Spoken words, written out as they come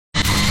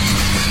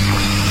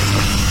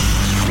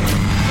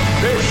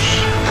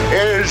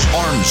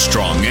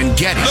Armstrong and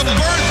Getty. The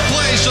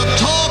birthplace of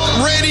talk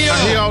radio.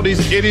 I hear all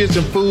these idiots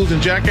and fools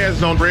and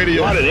jackasses on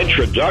radio. What an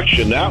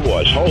introduction that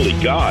was. Holy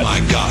God. My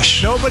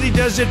gosh. Nobody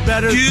does it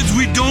better. Kids,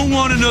 we don't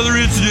want another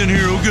incident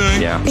here,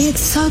 okay? Yeah.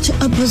 It's such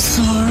a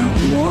bizarre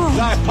world.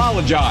 I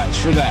apologize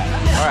for that.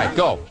 All right,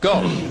 go.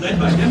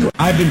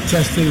 I've been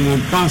tested and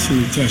I'm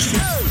constantly tested.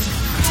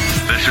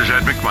 This is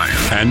Ed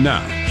McMahon. And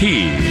now,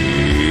 here's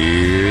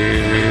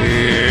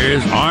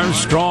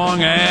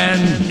Armstrong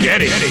and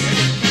Getty.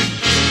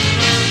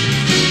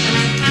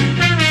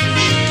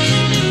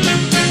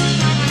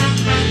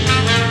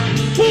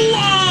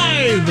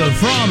 Live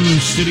from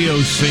Studio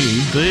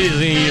C.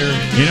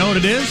 You know what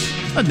it is?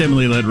 A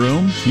dimly lit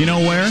room. You know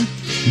where?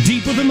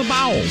 Deep within the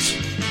bowels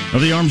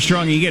of the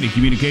Armstrong and Getty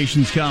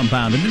Communications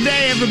compound. And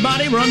today,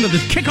 everybody, we're under the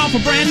kickoff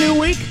of a brand new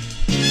week.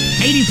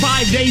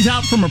 85 days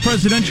out from a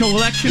presidential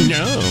election.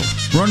 No.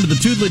 We're under the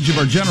tutelage of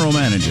our general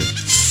manager.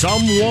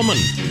 Some woman.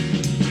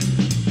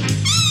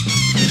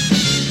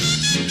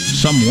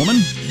 Some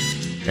woman?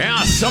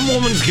 Yeah, some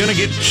woman's going to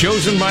get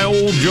chosen by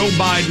old Joe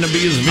Biden to be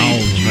his VP.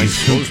 Oh, I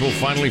suppose we'll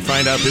finally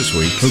find out this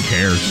week. Who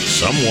cares?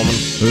 Some woman.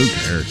 Who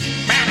cares?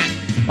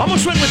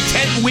 Almost went with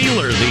Ted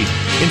Wheeler, the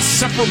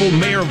insufferable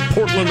mayor of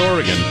Portland,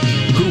 Oregon,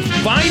 who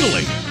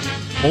finally,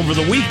 over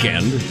the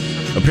weekend,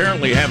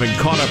 apparently having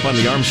caught up on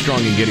the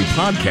Armstrong and Getty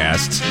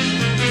podcasts,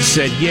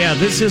 said, yeah,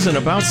 this isn't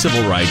about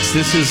civil rights.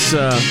 This is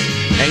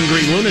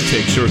angry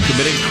lunatics who are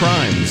committing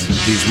crimes,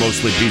 these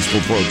mostly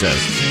peaceful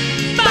protests.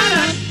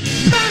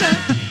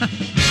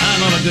 I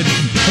love a good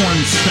porn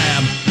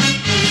stab.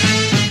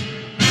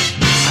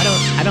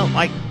 I don't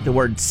like the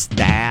word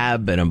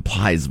stab. It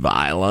implies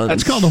violence.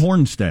 That's called a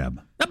horn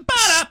stab.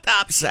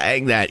 Stop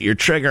saying that. You're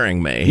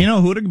triggering me. You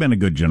know who would have been a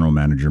good general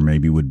manager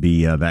maybe would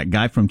be that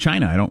guy from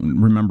China. I don't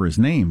remember his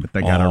name, but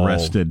that got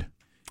arrested.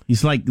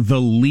 He's like the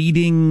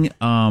leading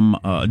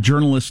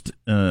journalist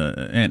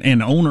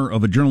and owner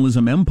of a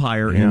journalism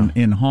empire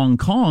in Hong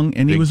Kong,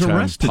 and he was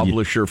arrested.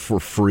 Publisher for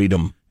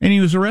freedom. And he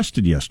was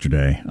arrested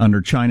yesterday under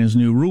China's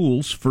new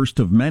rules, first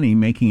of many,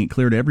 making it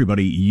clear to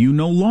everybody, you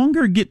no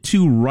longer get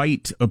to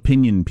write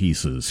opinion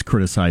pieces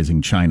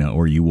criticizing China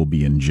or you will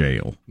be in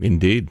jail.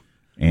 Indeed.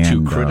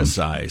 And, to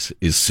criticize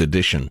is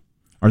sedition.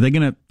 Are they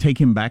going to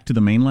take him back to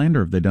the mainland, or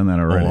have they done that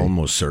already? Oh,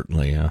 almost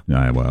certainly, yeah.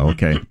 Well,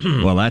 okay.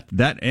 Well,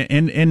 that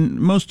and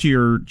most of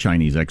your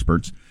Chinese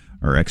experts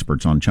or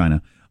experts on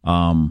China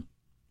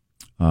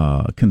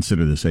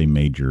consider this a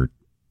major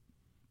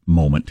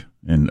moment,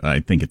 and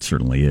I think it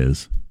certainly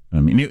is. I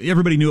mean,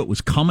 everybody knew it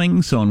was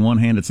coming, so on one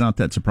hand, it's not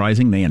that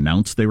surprising. They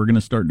announced they were going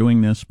to start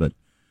doing this, but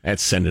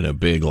that's sending a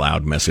big,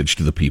 loud message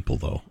to the people,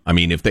 though. I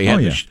mean, if they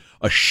had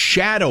a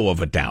shadow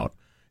of a doubt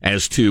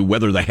as to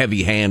whether the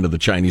heavy hand of the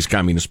Chinese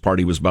Communist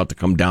Party was about to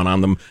come down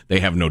on them,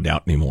 they have no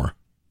doubt anymore.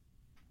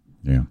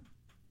 Yeah.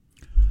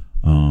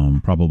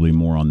 Probably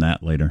more on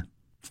that later.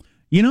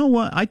 You know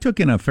what? I took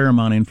in a fair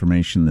amount of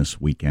information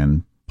this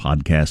weekend,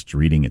 podcasts,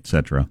 reading,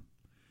 etc.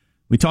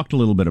 We talked a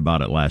little bit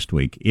about it last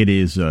week. It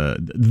is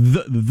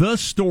the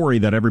story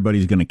that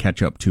everybody's going to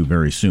catch up to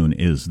very soon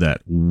is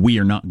that we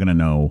are not going to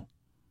know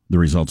the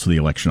results of the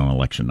election on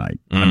election night.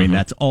 Mm-hmm. I mean,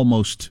 that's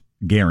almost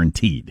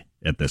guaranteed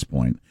at this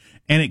point.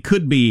 And it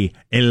could be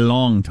a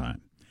long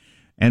time.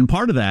 And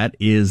part of that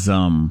is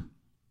the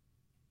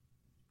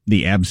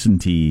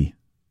absentee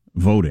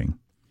voting,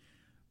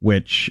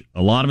 which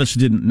a lot of us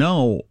didn't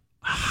know.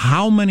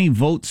 How many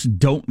votes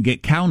don't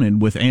get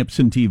counted with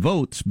absentee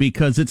votes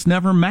because it's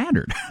never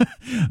mattered.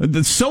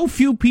 So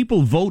few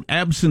people vote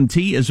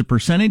absentee as a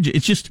percentage.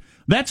 It's just,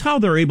 that's how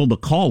they're able to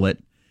call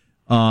it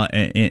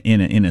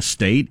in a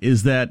state,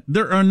 is that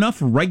there are enough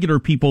regular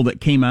people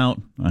that came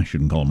out. I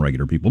shouldn't call them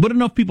regular people, but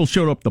enough people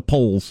showed up at the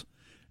polls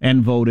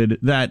and voted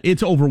that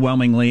it's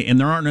overwhelmingly, and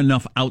there aren't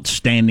enough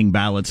outstanding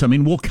ballots. I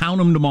mean, we'll count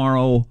them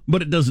tomorrow,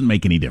 but it doesn't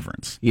make any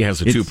difference. He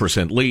has a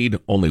 2% lead.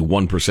 Only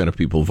 1% of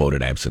people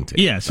voted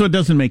absentee. Yeah, so it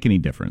doesn't make any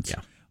difference.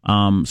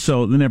 Yeah.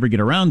 So they never get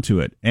around to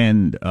it.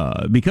 And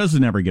because they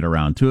never get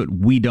around to it,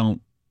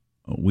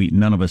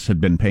 none of us had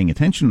been paying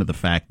attention to the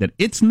fact that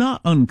it's not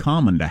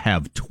uncommon to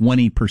have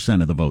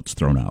 20% of the votes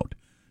thrown out.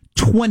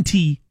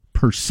 20%.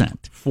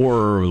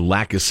 For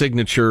lack of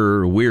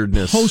signature,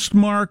 weirdness.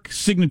 Postmark,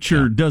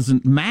 signature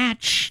doesn't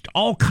match,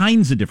 all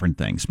kinds of different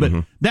things.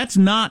 But that's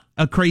not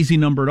a crazy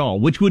number at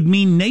all, which would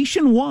mean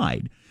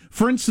nationwide.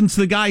 For instance,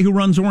 the guy who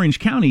runs Orange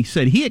County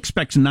said he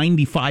expects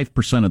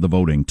 95% of the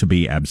voting to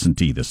be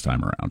absentee this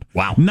time around.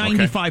 Wow.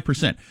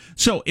 95%. Okay.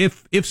 So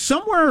if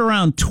somewhere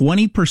around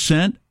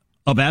 20%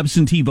 of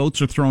absentee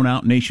votes are thrown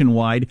out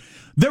nationwide,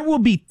 there will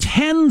be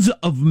tens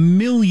of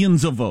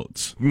millions of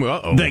votes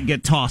that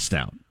get tossed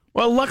out.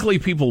 Well, luckily,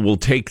 people will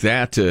take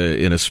that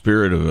in a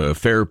spirit of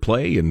fair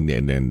play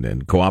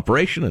and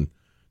cooperation, and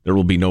there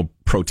will be no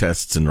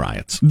protests and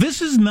riots.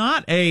 This is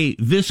not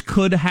this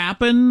could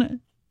happen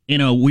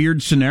in a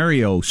weird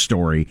scenario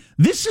story.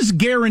 This is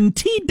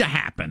guaranteed to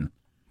happen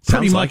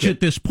pretty much at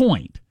this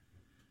point.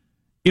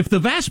 If the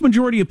vast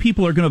majority of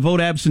people are going to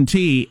vote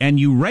absentee and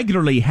you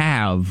regularly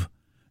have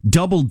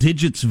double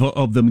digits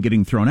of them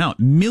getting thrown out,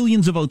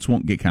 millions of votes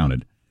won't get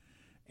counted.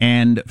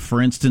 And,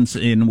 for instance,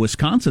 in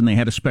Wisconsin, they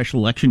had a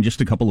special election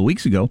just a couple of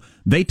weeks ago.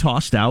 They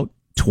tossed out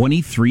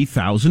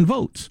 23,000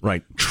 votes.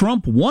 Right.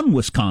 Trump won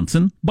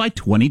Wisconsin by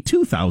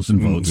 22,000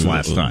 votes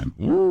last time.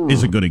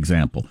 Is a good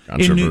example.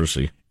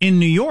 Controversy. In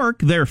New York,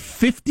 they're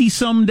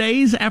 50-some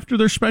days after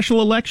their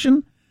special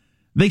election.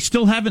 They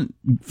still haven't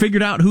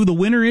figured out who the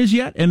winner is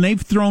yet, and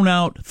they've thrown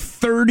out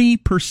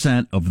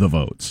 30% of the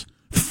votes.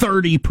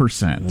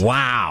 30%.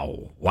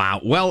 Wow.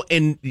 Well,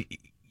 and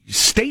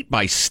state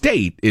by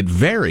state, it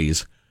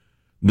varies.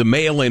 The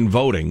mail-in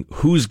voting,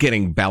 who's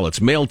getting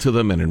ballots mailed to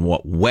them and in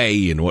what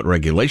way and what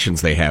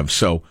regulations they have.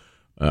 So,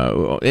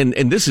 and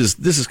this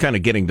is kind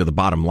of getting to the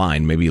bottom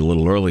line, maybe a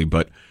little early,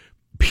 but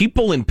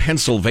people in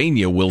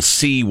Pennsylvania will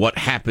see what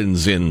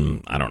happens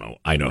in, I don't know,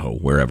 Idaho,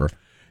 wherever,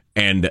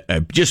 and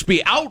just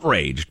be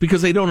outraged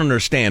because they don't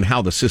understand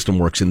how the system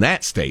works in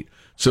that state.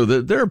 So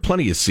there are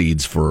plenty of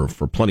seeds for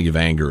plenty of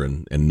anger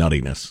and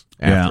nuttiness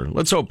after. Yeah.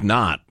 Let's hope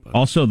not.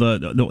 Also,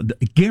 the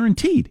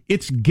guaranteed.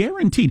 It's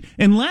guaranteed.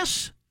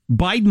 Unless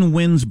Biden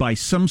wins by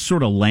some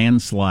sort of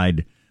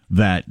landslide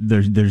that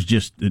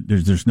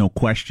there's no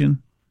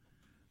question.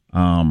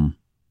 I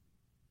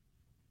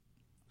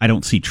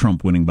don't see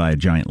Trump winning by a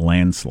giant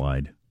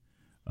landslide.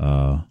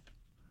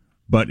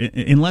 But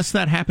unless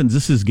that happens,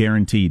 this is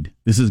guaranteed.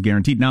 This is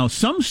guaranteed. Now,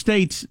 some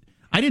states,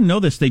 I didn't know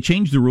this, they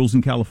changed the rules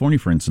in California,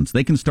 for instance.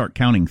 They can start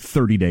counting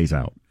 30 days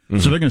out. Mm-hmm.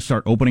 So they're going to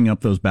start opening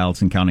up those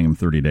ballots and counting them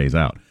 30 days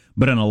out.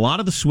 But in a lot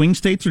of the swing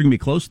states that are going to be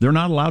close, they're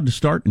not allowed to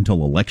start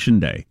until Election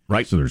Day.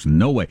 Right. So there's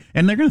no way.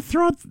 And they're going to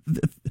throw out,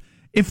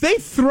 if they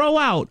throw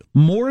out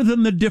more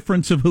than the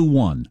difference of who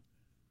won,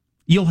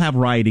 you'll have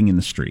rioting in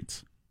the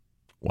streets.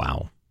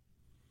 Wow.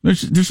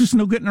 There's just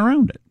no getting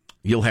around it.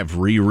 You'll have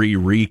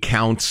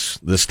recounts,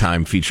 this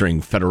time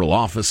featuring federal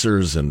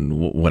officers and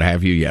what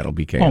have you. Yeah, it'll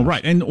be chaos. Oh,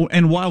 right.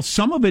 And while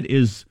some of it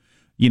is,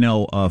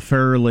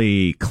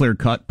 fairly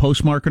clear-cut,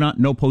 postmark or not,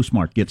 no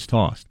postmark gets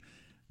tossed.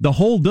 The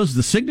whole does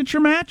the signature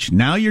match?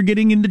 Now you're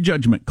getting into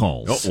judgment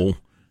calls. Uh-oh.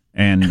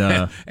 And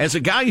as a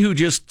guy who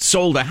just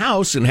sold a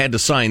house and had to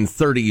sign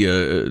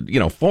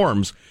 30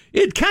 forms,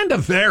 it kind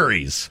of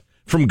varies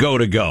from go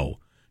to go.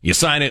 You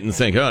sign it and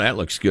think, oh, that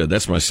looks good.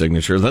 That's my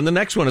signature. Then the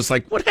next one is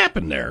like, what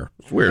happened there?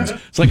 It's weird.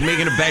 It's like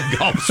making a bad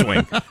golf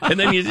swing. And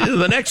then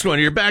the next one,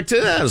 you're back to,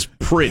 that was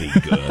pretty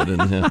good.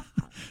 And,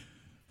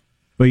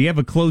 But you have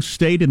a close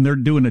state, and they're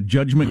doing a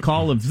judgment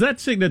call. Does that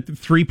say that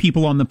 3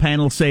 people on the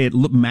panel say it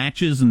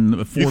matches, and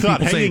 4 people say... You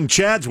thought hanging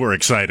chads were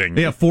exciting.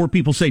 Yeah, 4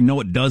 people say no,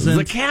 it doesn't.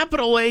 The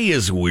capital A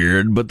is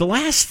weird, but the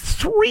last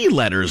 3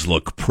 letters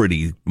look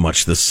pretty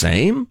much the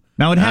same.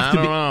 Now,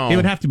 it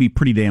would have to be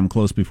pretty damn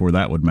close before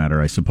that would matter,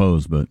 I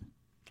suppose, but...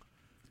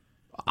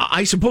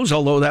 I suppose,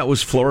 although that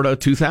was Florida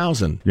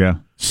 2000. Yeah,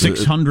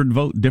 600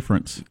 vote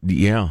difference.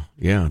 Yeah.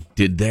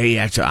 Did they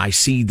actually... I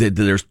see that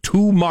there's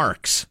 2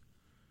 marks.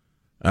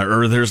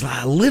 Or there's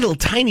a little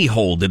tiny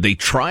hole. Did they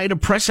try to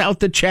press out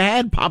the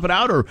Chad, pop it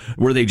out, or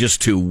were they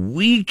just too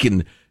weak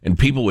and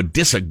people would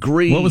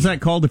disagree? What was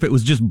that called? If it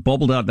was just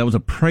bubbled out, that was a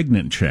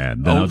pregnant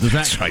Chad. Does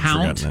that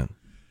count? That.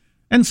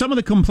 And some of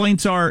the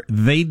complaints are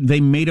they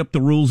made up the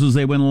rules as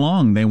they went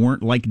along. They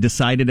weren't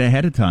decided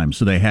ahead of time,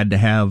 so they had to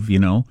have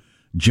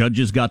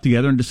judges got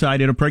together and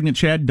decided a pregnant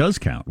Chad does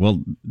count.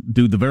 Well,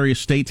 do the various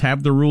states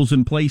have the rules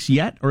in place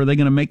yet, or are they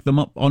going to make them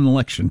up on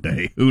Election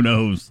Day? Who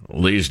knows?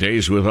 Well, these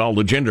days, with all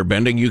the gender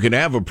bending, you can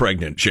have a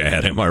pregnant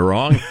Chad. Am I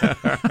wrong?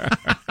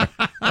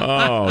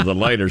 Oh, the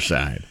lighter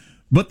side.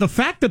 But the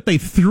fact that they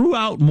threw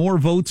out more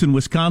votes in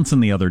Wisconsin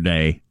the other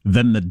day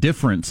than the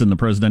difference in the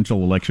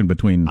presidential election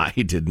between... I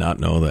did not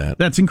know that.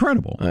 That's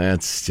incredible.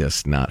 That's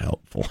just not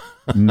helpful.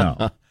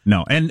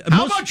 No. And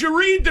how about you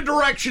read the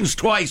directions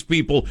twice,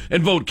 people,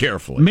 and vote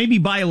carefully? Maybe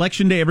by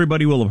Election Day,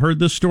 everybody will have heard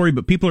this story,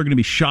 but people are going to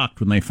be shocked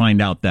when they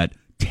find out that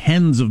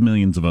tens of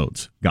millions of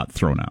votes got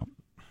thrown out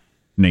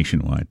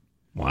nationwide.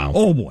 Wow.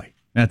 Oh, boy.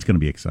 That's going to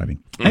be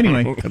exciting.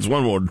 Anyway. That's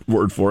one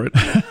word for it.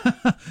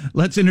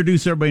 Let's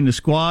introduce everybody in the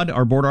squad.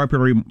 Our board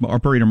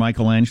operator,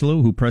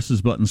 Michelangelo, who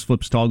presses buttons,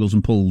 flips toggles,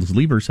 and pulls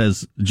levers,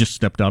 has just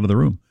stepped out of the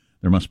room.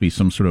 There must be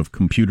some sort of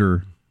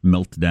computer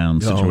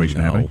meltdown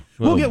situation happening.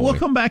 We'll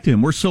come back to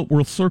him.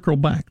 We'll circle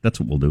back. That's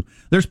what we'll do.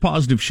 There's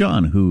Positive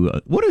Sean, who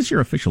what is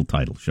your official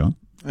title, Sean?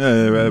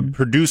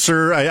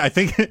 Producer. I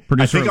think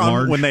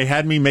when they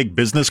had me make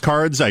business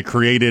cards, I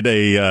created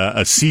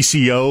a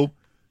CCO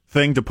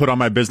thing to put on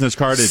my business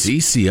card. It's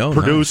CCO,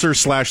 producer /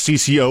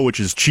 CCO, which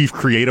is Chief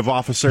Creative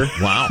Officer.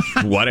 Wow,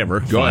 whatever.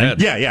 Go ahead.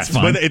 Yeah.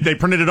 But they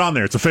printed it on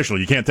there. It's official.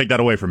 You can't take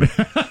that away from me.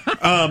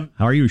 How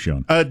are you,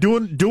 Sean?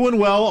 Doing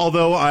well.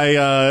 Although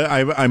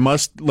I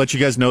must let you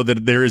guys know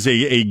that there is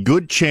a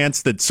good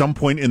chance that some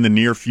point in the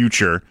near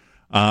future,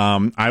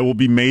 I will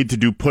be made to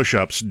do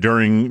push-ups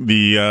during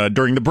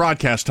the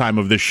broadcast time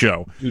of this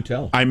show. Do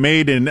tell. I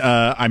made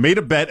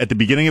a bet at the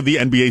beginning of the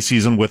NBA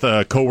season with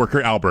a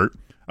coworker, Albert,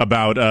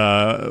 about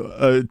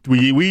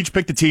we each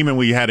picked a team and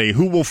we had a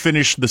who will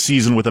finish the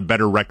season with a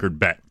better record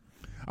bet.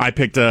 I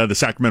picked the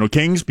Sacramento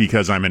Kings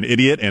because I'm an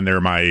idiot and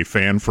they're my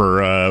fan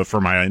for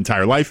my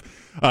entire life.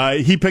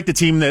 He picked a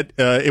team that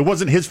it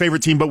wasn't his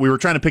favorite team, but we were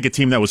trying to pick a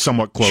team that was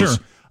somewhat close. Sure.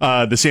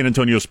 the San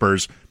Antonio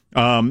Spurs.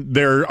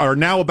 There are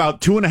now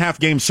about 2.5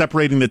 games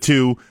separating the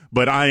two,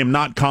 but I am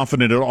not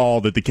confident at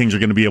all that the Kings are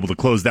going to be able to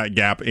close that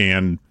gap.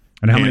 And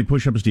how many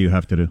push-ups do you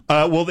have to do?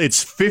 Well,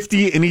 it's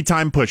 50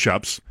 anytime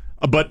push-ups,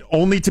 but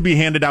only to be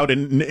handed out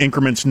in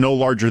increments no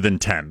larger than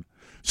 10.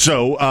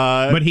 So,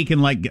 but he can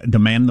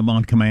demand them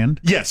on command.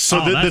 Yes. So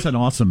that's an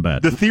awesome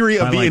bet. The theory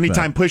of the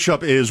anytime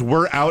push-up is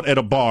we're out at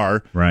a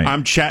bar. Right.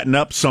 I'm chatting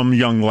up some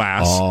young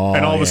lass,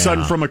 and all of a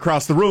sudden from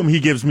across the room he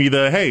gives me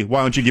the hey,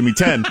 why don't you give me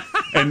 10?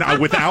 And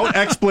without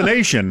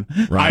explanation,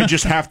 I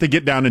just have to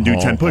get down and do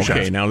 10 push-ups.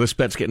 Okay, now this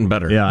bet's getting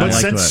better. Yeah, but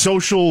since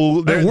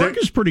social, work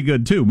is pretty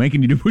good too,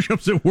 making you do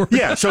push-ups at work.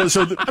 Yeah. So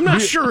I'm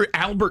not sure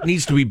Albert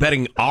needs to be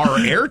betting our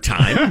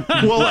airtime.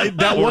 Well,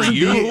 that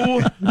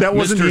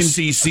wasn't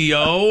Mr.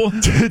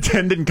 CCO.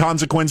 Intended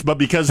consequence, but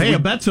because a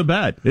bet's a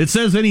bet. It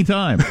says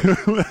anytime.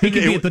 He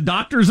could be at the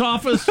doctor's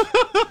office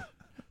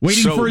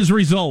waiting for his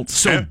results.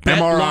 So bet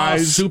law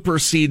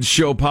supersedes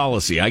show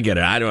policy. I get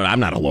it. I'm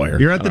not a lawyer.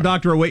 You're at the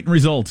doctor awaiting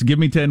results. Give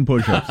me 10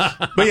 push-ups.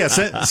 But yeah,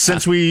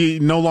 since we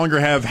no longer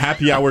have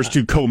happy hours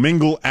to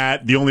commingle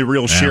at, the only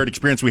real shared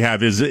experience we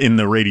have is in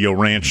the radio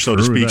ranch, so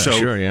to speak.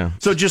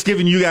 So just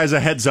giving you guys a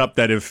heads up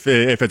that if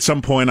at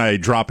some point I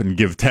drop and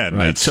give 10.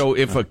 Right. So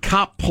if a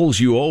cop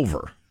pulls you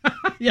over.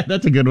 Yeah,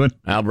 that's a good one.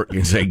 Albert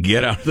can say,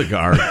 get out of the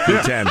car.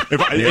 Do 10.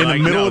 In the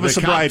middle of a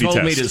sobriety test. The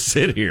cop told me to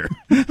sit here.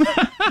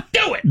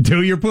 Do it.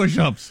 Do your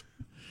push-ups.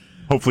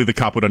 Hopefully the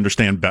cop would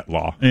understand bet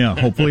law. Yeah,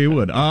 hopefully he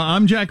would.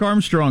 I'm Jack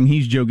Armstrong.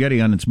 He's Joe Getty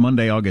on It's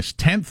Monday, August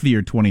 10th, the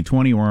year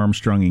 2020. We're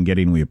Armstrong and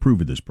Getty, and we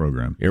approve of this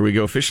program. Here we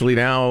go officially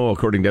now,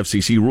 according to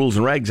FCC rules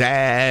and regs,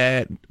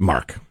 at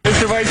Mark.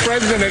 Mr. Vice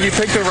President, have you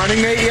picked a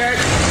running mate yet?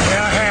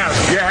 Yeah, I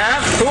have. You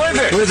have? Who is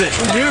it? Who is it?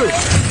 You.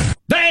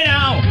 They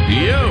know!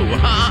 You!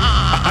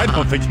 I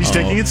don't think he's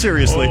taking it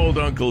seriously. Old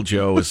Uncle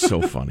Joe is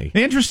so funny.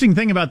 The interesting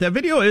thing about that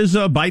video is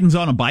Biden's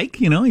on a bike.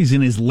 You know, he's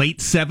in his late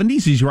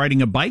 70s. He's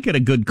riding a bike at a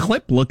good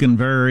clip, looking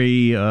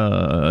very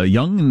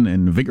young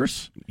and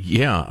vigorous.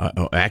 Yeah,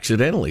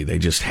 accidentally. They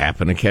just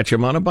happened to catch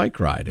him on a bike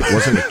ride. It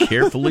wasn't a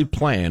carefully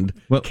planned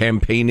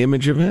campaign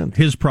image event.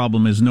 His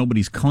problem is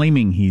nobody's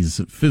claiming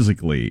he's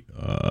physically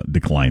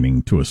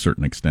declining to a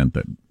certain extent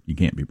that you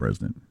can't be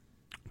president.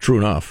 True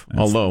enough.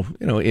 Although,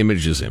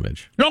 image is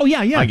image. Oh,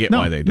 yeah. I get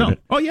why they did it.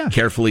 Oh, yeah.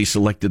 Carefully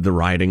selected the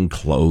riding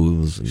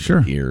clothes.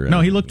 And gear.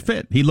 No, he looked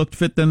fit. He looked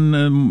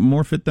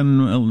more fit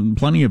than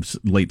plenty of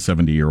late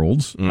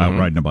 70-year-olds out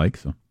riding a bike.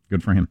 So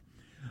good for him.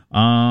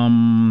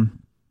 I'm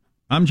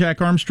Jack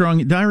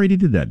Armstrong. I already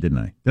did that, didn't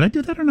I? Did I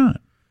do that or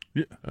not?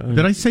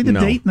 Did I say the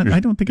date?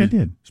 I don't think I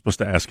did. Supposed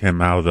to ask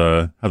him how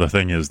the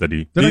thing is that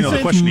he. Did I say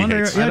the question he Monday?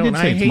 hates. Yeah, I did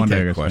say I it's hate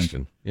Monday. that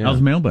question. Yeah.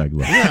 How's mailbag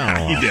look?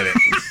 Yeah, He did it.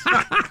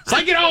 It's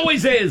like it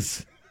always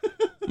is.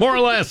 More or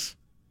less.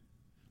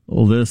 A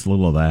little this, a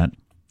little of that.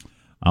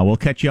 We'll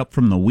catch you up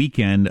from the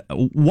weekend.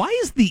 Why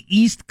is the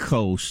East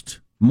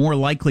Coast more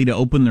likely to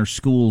open their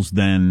schools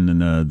than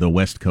the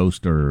West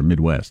Coast or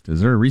Midwest?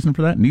 Is there a reason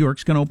for that? New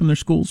York's going to open their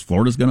schools.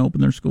 Florida's going to open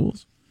their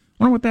schools.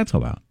 I wonder what that's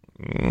about.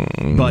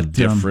 But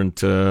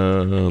different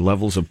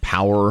levels of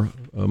power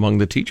among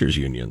the teachers'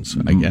 unions,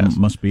 I guess.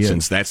 Must be it.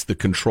 Since that's the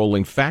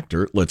controlling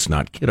factor, let's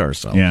not kid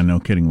ourselves. Yeah, no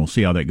kidding. We'll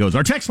see how that goes.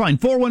 Our text line,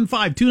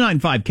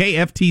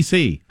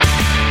 415-295-KFTC.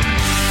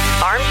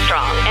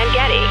 Armstrong and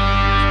Getty.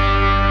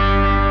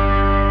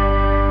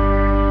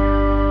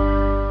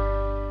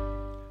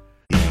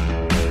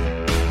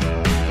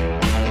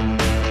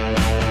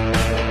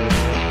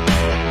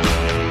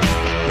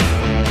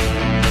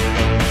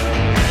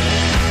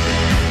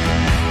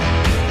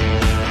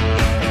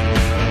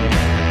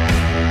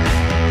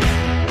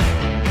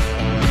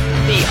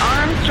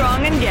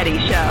 Armstrong and Getty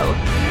Show.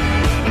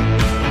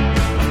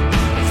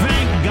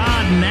 Thank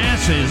God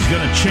NASA is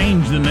going to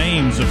change the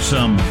names of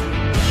some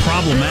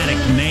problematic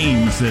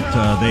names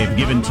that they've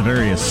given to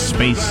various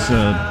space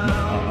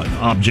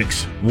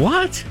objects.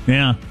 What?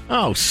 Yeah.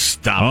 Oh,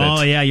 stop it.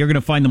 Oh, yeah, you're going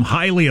to find them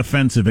highly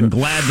offensive and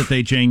glad that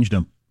they changed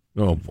them.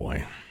 Oh,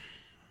 boy.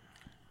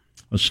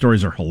 Those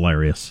stories are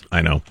hilarious.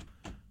 I know.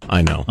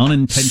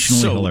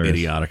 Unintentionally so hilarious.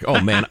 Idiotic.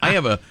 Oh, man, I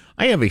have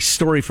a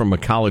story from a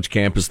college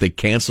campus. They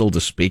canceled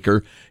a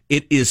speaker.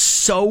 It is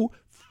so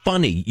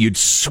funny. You'd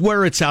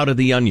swear it's out of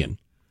The Onion.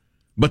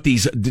 But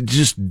these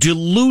just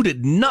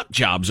deluded nut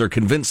jobs are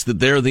convinced that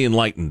they're the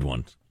enlightened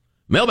ones.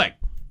 Mailbag.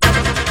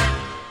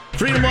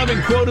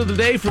 Freedom-loving quote of the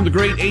day from the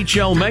great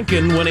H.L.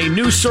 Mencken: when a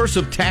new source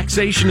of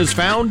taxation is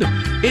found,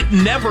 it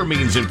never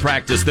means in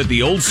practice that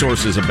the old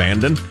source is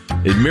abandoned.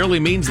 It merely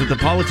means that the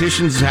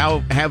politicians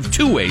have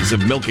two ways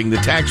of milking the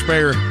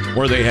taxpayer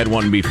where they had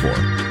one before.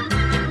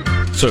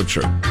 So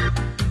true.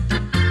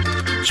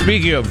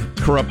 Speaking of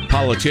corrupt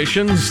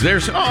politicians,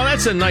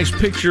 that's a nice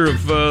picture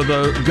of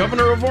the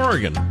governor of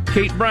Oregon,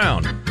 Kate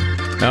Brown,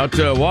 out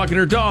walking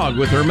her dog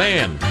with her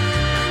man.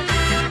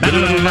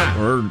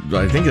 Or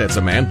I think that's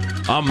a man.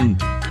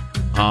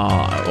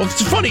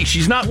 It's funny,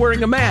 she's not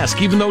wearing a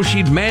mask, even though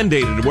she'd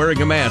mandated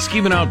wearing a mask,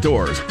 even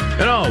outdoors.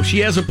 And she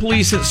has a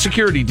police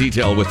security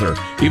detail with her,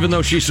 even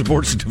though she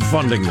supports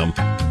defunding them.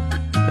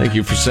 Thank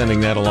you for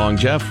sending that along,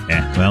 Jeff.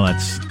 Yeah, well,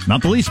 that's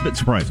not the least bit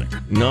surprising.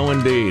 No,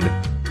 indeed.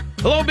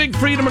 Hello, Big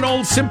Freedom and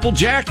Old Simple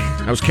Jack.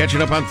 I was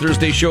catching up on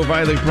Thursday's show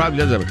via the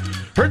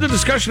heard the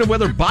discussion of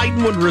whether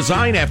Biden would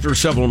resign after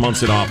several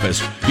months in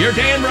office. You're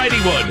damn right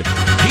he would.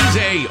 He's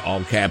a,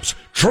 all caps,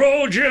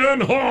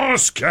 Trojan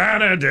horse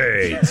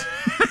candidate.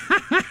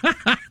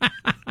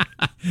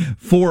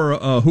 For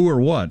who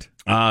or what?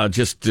 Our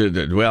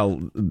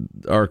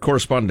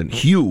correspondent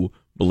Hugh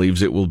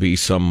believes it will be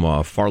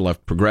some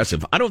far-left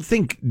progressive. I don't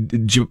think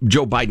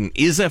Joe Biden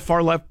is a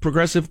far-left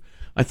progressive.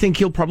 I think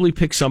he'll probably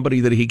pick somebody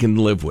that he can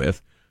live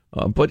with.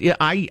 But yeah,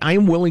 I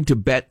am willing to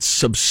bet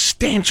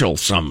substantial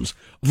sums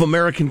of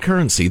American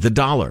currency, the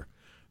dollar,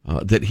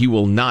 that he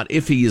will not,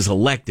 if he is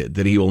elected,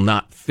 that he will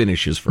not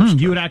finish his first term.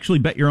 You would actually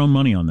bet your own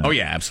money on that? Oh,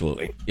 yeah,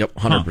 absolutely. Yep,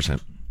 100%.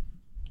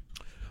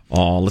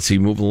 Let's see,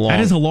 move along.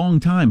 That is a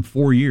long time,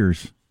 4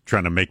 years.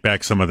 Trying to make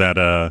back some of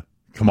that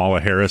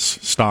Kamala Harris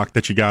stock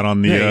that you got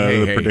on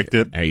the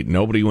predicted. Hey,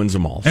 nobody wins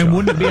them all. And so.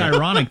 Wouldn't it be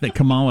ironic that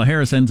Kamala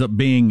Harris ends up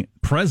being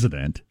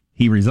president?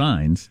 He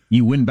resigns.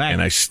 You win back.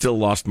 And I still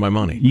lost my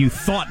money. You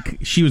thought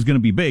she was going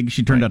to be big.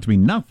 She turned out to be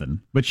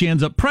nothing. But she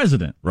ends up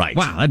president. Right.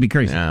 Wow, that'd be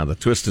crazy. Yeah, the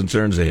twists and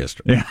turns of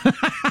history. Yeah.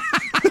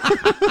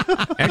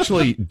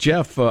 Actually,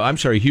 Jeff,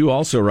 Hugh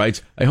also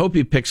writes, I hope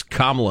he picks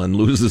Kamala and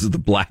loses the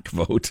black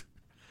vote.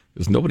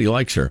 Because nobody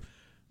likes her.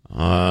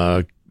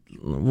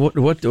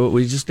 What,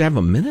 we just have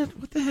a minute?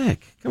 What the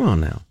heck? Come on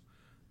now.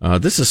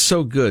 This is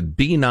so good.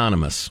 Be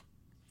anonymous.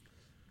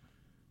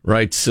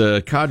 Writes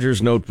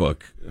Codger's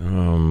Notebook. If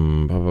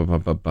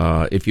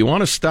you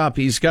want to stop,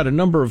 he's got a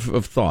number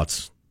of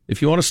thoughts.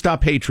 If you want to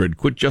stop hatred,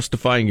 quit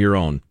justifying your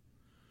own.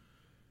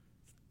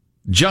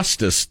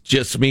 Justice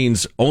just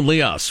means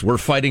only us. We're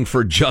fighting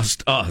for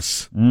just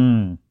us.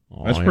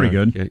 That's pretty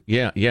good.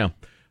 Yeah.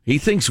 He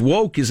thinks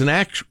woke is an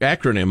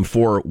acronym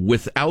for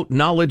without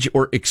knowledge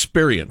or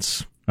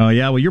experience. Oh,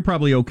 yeah. Well, you're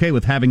probably okay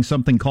with having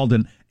something called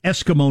an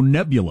Eskimo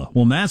Nebula.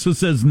 Well, NASA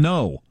says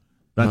no.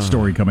 That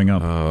story coming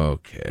up.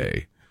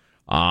 Okay.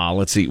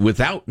 Let's see.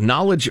 Without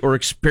knowledge or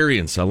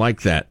experience. I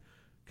like that.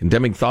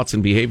 Condemning thoughts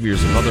and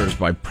behaviors of others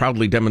by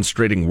proudly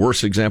demonstrating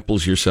worse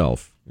examples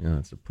yourself. Yeah,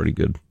 that's a pretty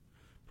good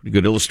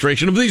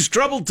illustration of these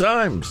troubled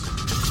times.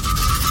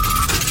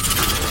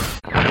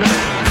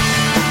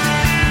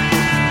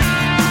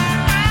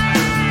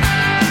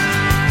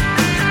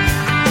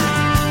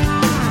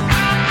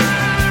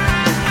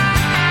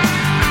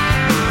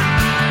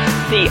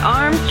 The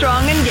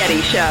Armstrong and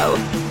Getty Show.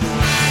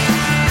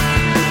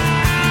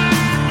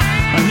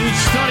 A new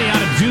study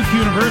out of Duke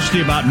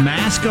University about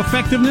mask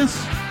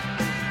effectiveness.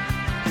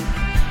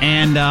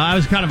 And I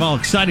was kind of all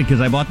excited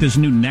because I bought this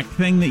new neck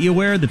thing that you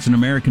wear that's an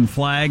American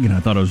flag, and I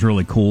thought it was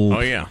really cool.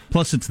 Oh, yeah.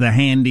 Plus, it's the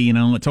handy,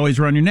 it's always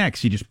around your neck,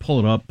 so you just pull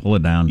it up, pull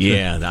it down.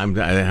 Yeah,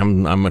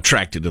 I'm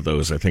attracted to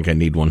those. I think I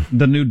need one.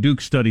 The new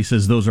Duke study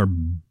says those are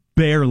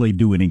barely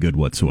do any good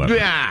whatsoever.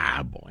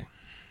 Yeah, boy.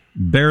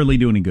 Barely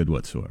do any good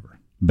whatsoever.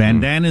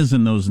 Bandanas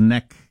and those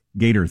neck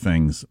gaiter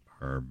things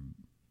are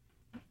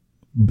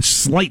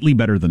slightly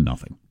better than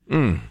nothing.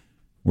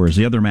 Whereas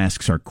the other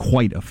masks are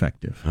quite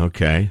effective.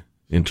 Okay.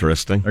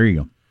 Interesting. There you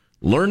go.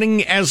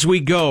 Learning as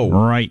we go.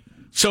 Right.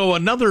 So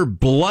another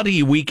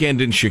bloody weekend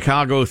in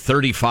Chicago,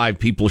 35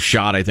 people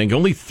shot, I think.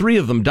 Only 3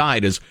 of them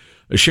died as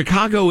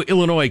Chicago,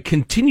 Illinois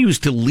continues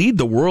to lead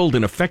the world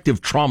in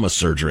effective trauma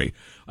surgery.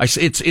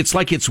 It's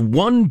like it's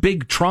one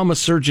big trauma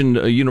surgeon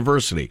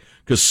university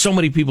because so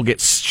many people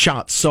get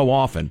shot so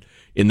often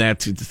in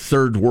that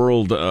third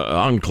world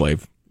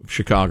enclave of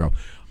Chicago.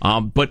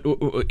 But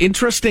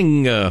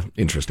interesting,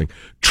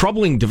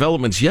 troubling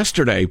developments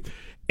yesterday.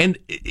 And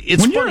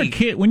it's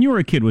funny. When you were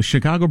a kid, was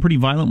Chicago pretty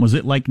violent? Was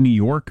it like New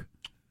York?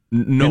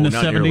 No, in the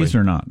not 70s nearly.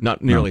 or not?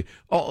 Not nearly.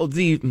 No. Oh,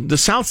 the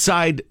South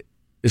Side,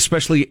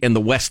 especially, and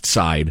the West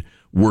Side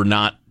were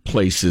not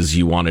places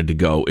you wanted to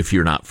go if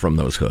you're not from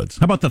those hoods.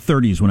 How about the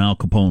 30s when Al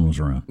Capone was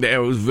around? It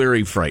was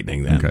very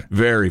frightening then. Okay.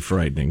 Very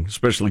frightening,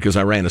 especially because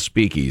I ran a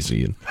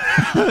speakeasy and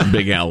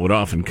Big Al would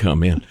often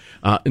come in.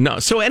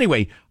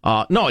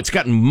 It's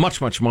gotten much,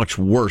 much, much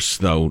worse,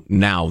 though,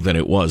 now than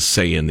it was,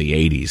 say, in the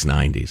 80s,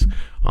 90s.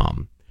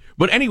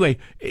 But anyway,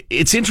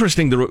 it's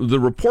interesting. The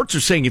reports are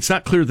saying it's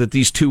not clear that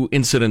these two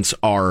incidents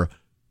are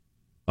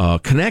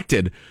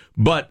connected,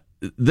 but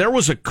there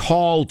was a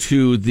call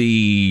to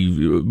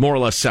the more or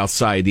less South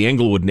Side, the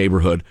Englewood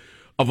neighborhood,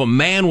 of a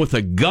man with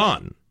a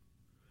gun.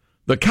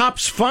 The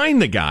cops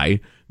find the guy,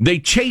 they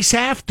chase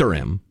after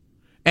him,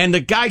 and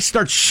the guy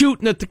starts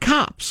shooting at the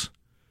cops.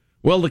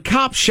 Well, the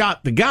cops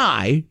shot the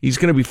guy. He's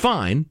going to be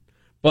fine.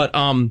 But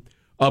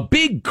a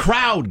big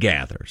crowd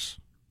gathers.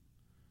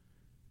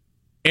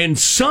 And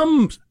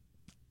some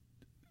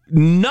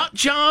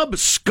nutjob,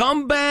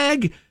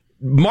 scumbag,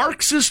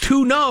 Marxist,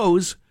 who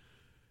knows,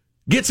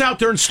 gets out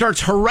there and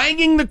starts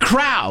haranguing the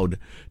crowd,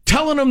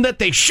 telling them that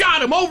they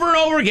shot him over and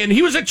over again.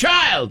 He was a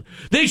child.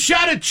 They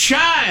shot a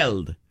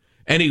child.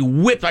 And he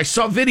whipped, I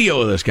saw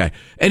video of this guy,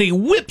 and he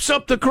whips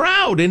up the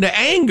crowd into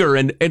anger,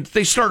 and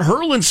they start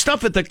hurling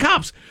stuff at the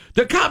cops.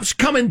 The cops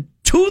come and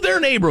to their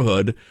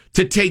neighborhood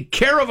to take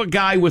care of a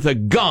guy with a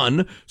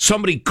gun.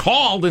 Somebody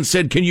called and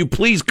said, "Can you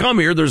please come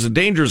here? There's a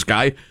dangerous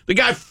guy." The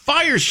guy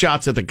fires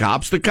shots at the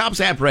cops. The cops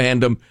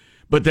apprehend him,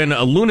 but then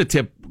a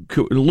lunatic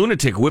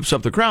whips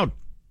up the crowd,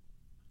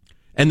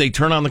 and they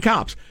turn on the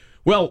cops.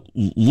 Well,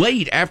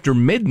 late after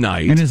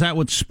midnight. And is that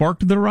what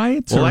sparked the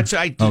riots? Well,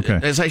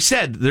 as I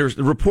said, there's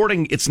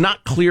reporting. It's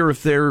not clear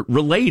if they're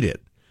related.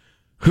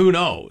 Who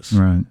knows?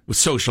 Right. With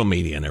social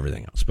media and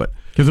everything else, but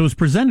because it was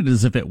presented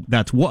as if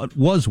that's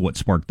what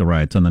sparked the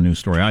riots on the news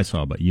story I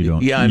saw, but you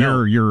don't. Yeah, I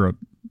know. Your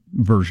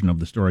version of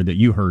the story that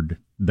you heard,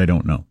 they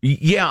don't know.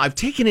 Yeah, I've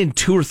taken in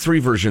 2 or 3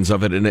 versions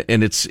of it,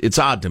 and it's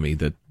odd to me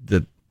that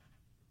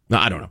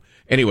I don't know.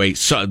 Anyway,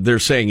 so they're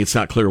saying it's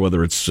not clear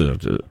whether it's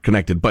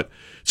connected. But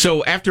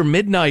so after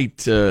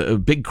midnight,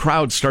 big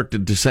crowds start to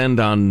descend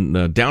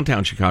on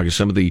downtown Chicago,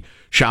 some of the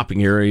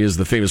shopping areas,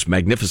 the famous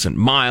Magnificent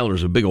Mile.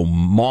 There's a big old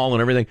mall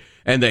and everything.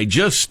 And they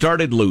just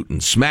started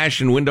looting,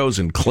 smashing windows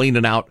and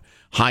cleaning out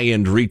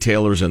high-end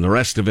retailers and the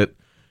rest of it.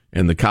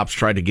 And the cops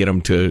tried to get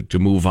them to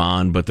move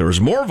on, but there was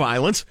more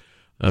violence.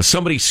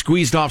 Somebody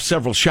squeezed off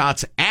several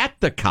shots at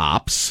the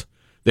cops.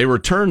 They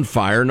returned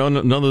fire. None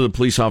of the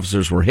police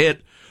officers were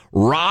hit.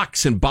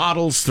 Rocks and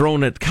bottles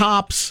thrown at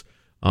cops.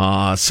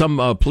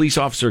 Some police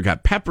officer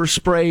got pepper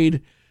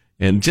sprayed,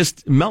 and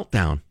just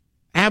meltdown.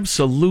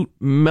 Absolute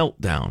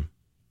meltdown.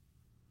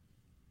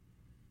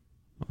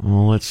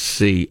 Oh, let's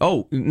see.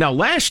 Oh, now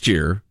last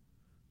year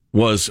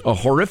was a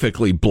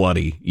horrifically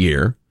bloody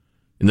year.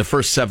 In the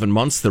first 7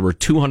 months, there were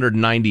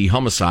 290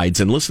 homicides,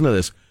 and listen to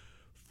this,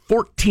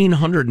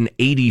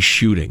 1,480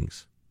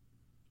 shootings.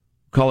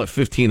 Call it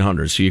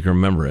 1,500 so you can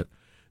remember it.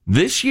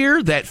 This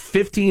year, that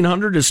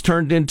 1,500 has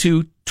turned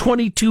into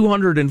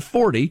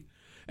 2,240,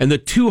 and the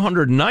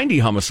 290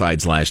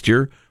 homicides last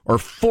year are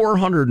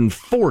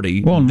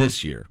 440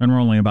 this year. And we're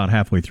only about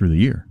halfway through the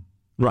year.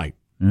 Right.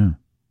 Yeah.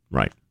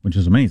 Right. Which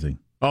is amazing.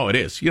 Oh, it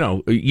is. You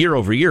know, year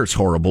over year, it's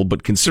horrible,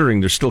 but considering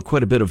there's still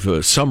quite a bit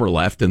of summer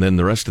left, and then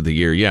the rest of the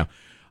year, yeah.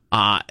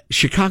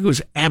 Chicago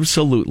is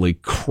absolutely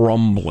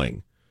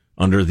crumbling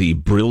under the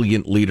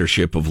brilliant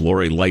leadership of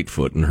Lori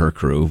Lightfoot and her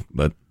crew,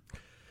 but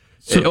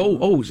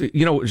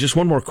just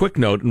one more quick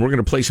note, and we're going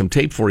to play some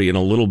tape for you in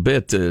a little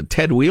bit.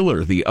 Ted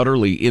Wheeler, the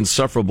utterly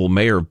insufferable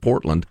mayor of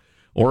Portland,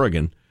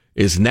 Oregon,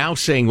 is now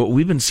saying what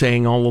we've been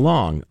saying all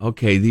along.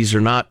 Okay, these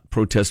are not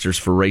protesters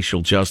for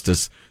racial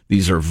justice.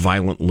 These are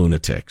violent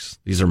lunatics.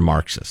 These are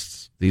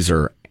Marxists. These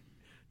are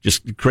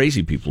just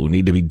crazy people who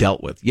need to be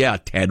dealt with. Yeah,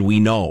 Ted, we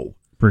know.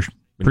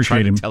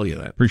 Appreciate him. Tell you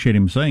that. Appreciate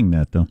him saying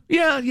that, though.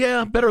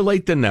 Yeah. Better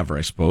late than never,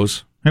 I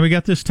suppose. Hey, we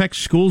got this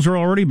text. Schools are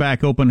already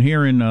back open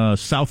here in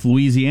South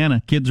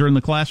Louisiana. Kids are in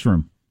the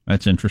classroom.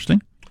 That's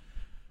interesting.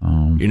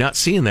 You're not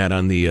seeing that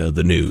on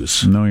the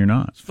news. No, you're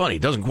not. It's funny.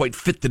 It doesn't quite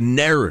fit the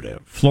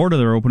narrative. Florida,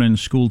 they're opening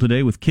school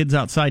today with kids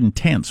outside in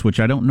tents, which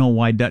I don't know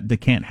why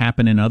that can't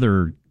happen in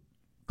other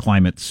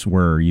climates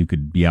where you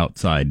could be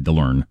outside to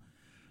learn.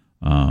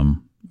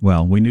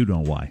 Well, we do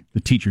know why.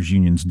 The teachers'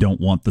 unions don't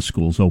want the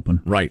schools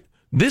open. Right.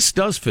 This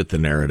does fit the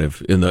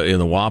narrative in the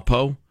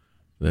WAPO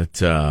that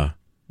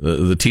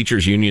the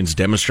teachers' unions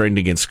demonstrating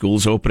against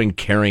schools opening,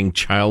 carrying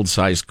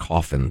child-sized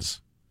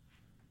coffins.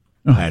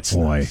 Oh, that's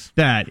boy, nice.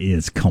 That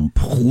is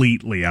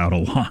completely out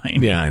of line.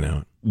 Yeah, I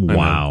know.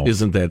 Wow,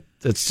 isn't that?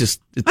 That's just.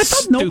 I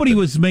thought nobody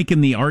was making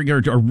the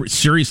argument or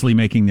seriously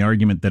making the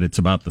argument that it's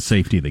about the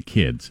safety of the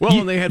kids. Well,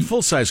 and they had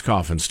full-size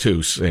coffins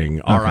too, saying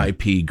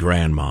 "R.I.P.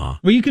 Grandma."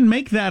 Well, you can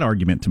make that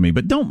argument to me,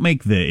 but don't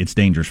make the "it's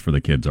dangerous for the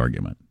kids"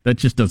 argument. That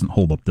just doesn't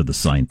hold up to the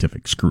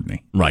scientific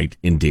scrutiny. Right,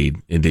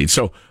 indeed.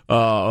 So,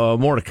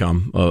 more to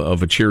come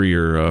of a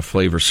cheerier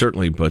flavor,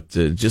 certainly. But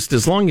just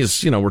as long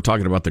as we're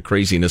talking about the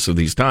craziness of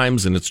these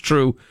times, and it's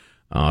true.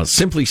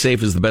 Simply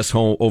Safe is the best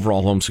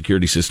overall home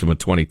security system of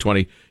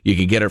 2020. You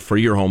can get it for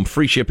your home.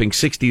 Free shipping,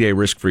 60-day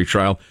risk-free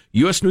trial.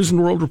 U.S. News &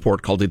 World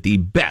Report called it the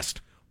best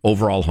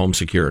overall home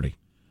security.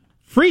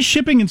 Free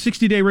shipping and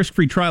 60-day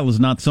risk-free trial is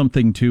not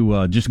something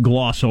to just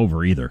gloss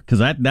over either, because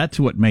that's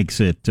what makes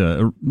it,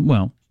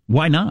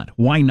 why not?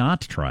 Why not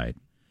try it?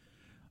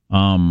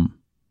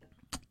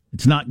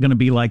 It's not going to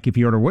be like if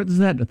you order, what is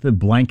that, the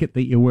blanket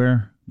that you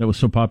wear that was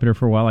so popular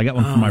for a while? I got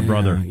one for my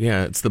brother.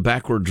 Yeah, it's the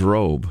backwards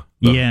robe.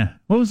 Yeah.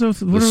 What was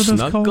those? What are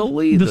those called?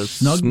 The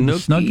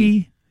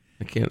Snuggie?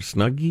 I can't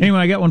Snuggie. Anyway,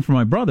 I got one for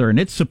my brother, and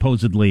it's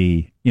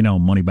supposedly,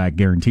 money back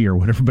guarantee or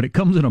whatever, but it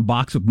comes in a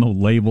box with no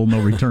label, no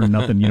return,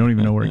 nothing. You don't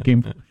even know where it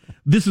came from.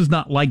 This is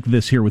not like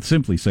this here with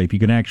Simply Safe. You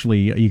could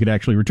actually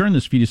return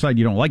this if you decide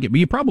you don't like it, but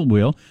you probably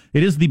will.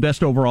 It is the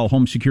best overall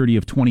home security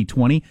of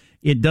 2020.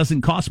 It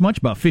doesn't cost much,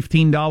 about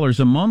 $15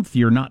 a month.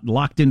 You're not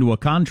locked into a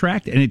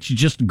contract, and it's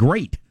just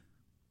great.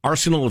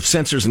 Arsenal of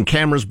sensors and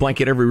cameras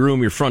blanket every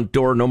room, your front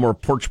door, no more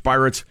porch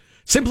pirates.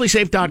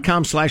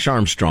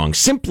 SimplySafe.com/Armstrong.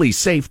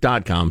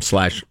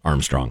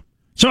 SimplySafe.com/Armstrong.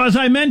 So as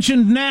I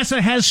mentioned,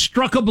 NASA has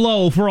struck a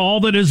blow for all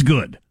that is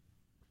good.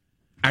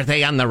 Are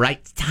they on the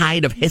right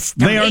side of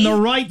history? They are on the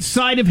right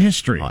side of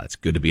history. Oh, it's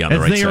good to be on the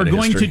right side of history. As they are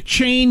going to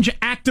change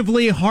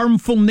actively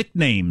harmful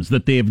nicknames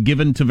that they have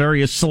given to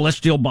various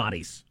celestial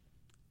bodies.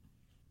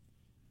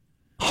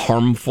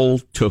 Harmful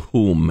to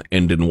whom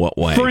and in what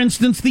way? For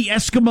instance, the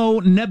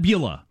Eskimo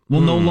Nebula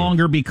will no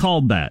longer be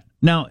called that.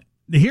 Now,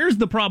 here's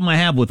the problem I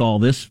have with all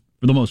this,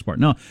 for the most part.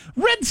 Now,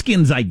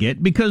 Redskins I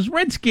get, because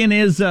Redskin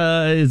is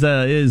I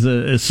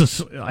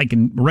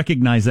can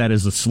recognize that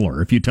as a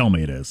slur if you tell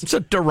me it is. It's a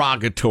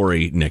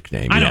derogatory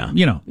nickname. I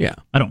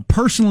don't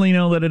personally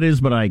know that it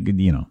is, but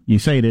you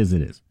say it is,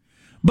 it is.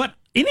 But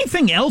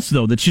anything else,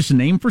 though, that's just a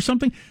name for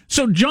something?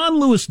 So John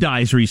Lewis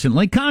dies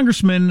recently,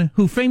 congressman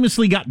who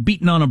famously got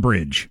beaten on a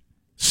bridge,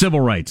 civil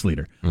rights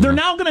leader. Mm-hmm. They're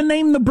now going to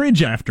name the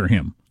bridge after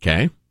him.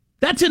 Okay.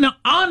 That's in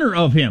honor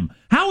of him.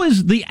 How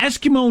is the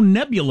Eskimo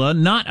Nebula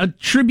not a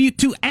tribute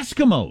to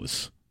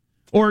Eskimos?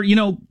 Or,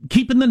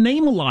 keeping the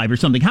name alive or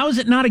something? How is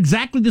it not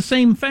exactly the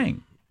same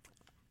thing?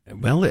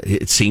 Well,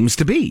 it seems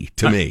to be,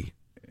 to me.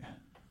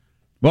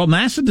 Well,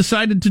 NASA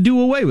decided to do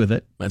away with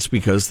it. That's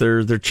because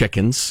they're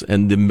chickens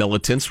and the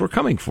militants were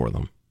coming for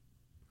them.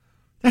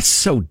 That's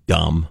so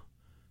dumb.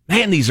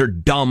 Man, these are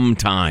dumb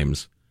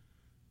times.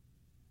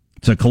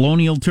 It's a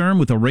colonial term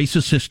with a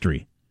racist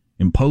history,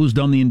 imposed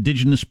on the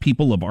indigenous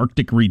people of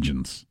Arctic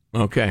regions.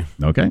 Okay.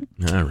 All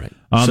right.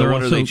 So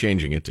what are they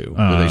changing it to?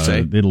 What do they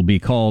say? It'll be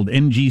called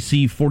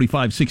NGC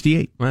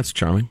 4568. Well, that's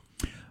charming.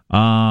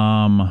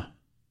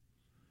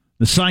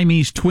 The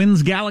Siamese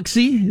Twins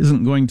Galaxy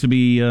isn't going to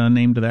be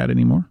named to that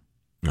anymore.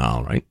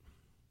 All right.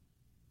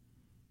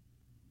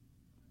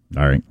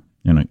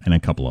 And a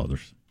couple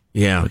others.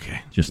 Yeah,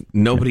 okay. Just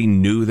nobody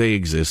knew they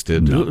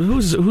existed. No.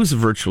 Whose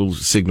virtual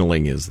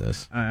signaling is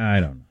this? I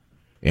don't know.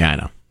 Yeah,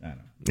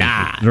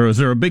 I know. Is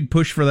there a big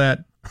push for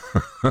that?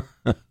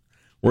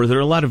 Were there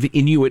a lot of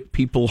Inuit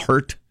people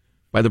hurt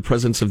by the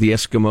presence of the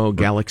Eskimo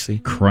Galaxy?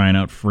 Crying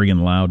out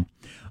friggin' loud.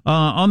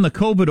 On the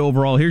COVID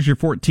overall, here's your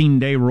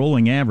 14-day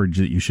rolling average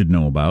that you should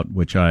know about,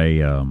 which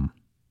I'll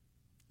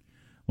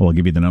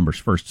give you the numbers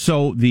first.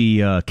 So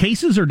the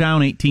cases are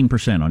down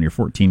 18% on your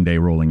 14-day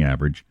rolling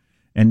average,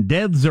 and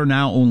deaths are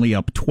now only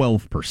up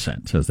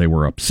 12%, as they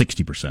were up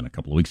 60% a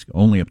couple of weeks ago,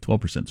 only up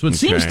 12%. So it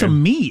seems to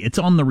me it's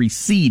on the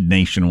recede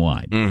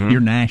nationwide,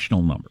 your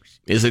national numbers.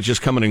 Is it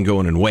just coming and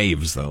going in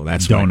waves, though?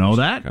 Don't know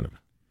that.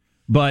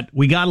 But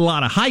we got a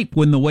lot of hype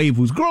when the wave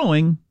was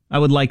growing. I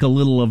would like a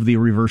little of the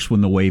reverse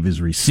when the wave is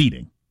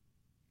receding.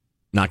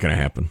 Not going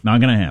to happen. Not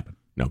going to happen.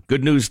 No.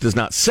 Good news does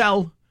not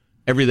sell.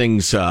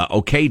 Everything's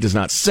okay does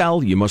not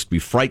sell. You must be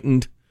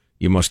frightened.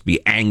 You must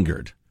be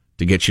angered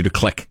to get you to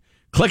click.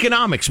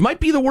 Clickonomics might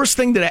be the worst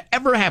thing that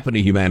ever happened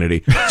to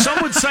humanity.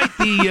 Some would cite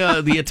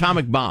the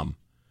atomic bomb.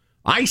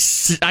 I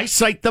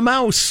cite the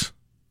mouse.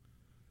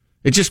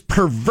 It just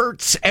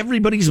perverts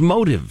everybody's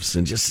motives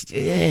and just...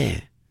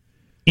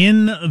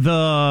 In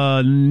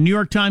the New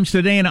York Times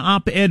today, an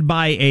op-ed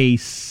by a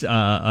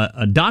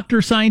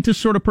doctor, scientist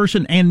sort of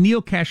person, and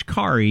Neil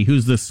Kashkari,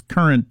 who's this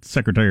current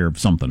secretary of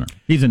something.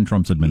 He's in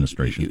Trump's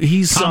administration.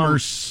 He's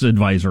Commerce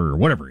advisor or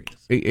whatever he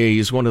is.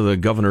 He's one of the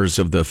governors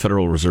of the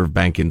Federal Reserve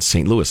Bank in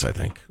St. Louis, I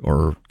think,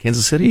 or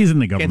Kansas City. He's in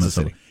the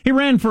government. He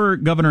ran for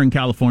governor in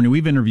California.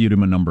 We've interviewed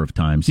him a number of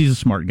times. He's a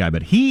smart guy,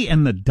 but he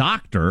and the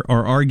doctor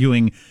are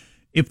arguing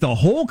if the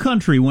whole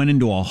country went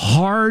into a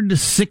hard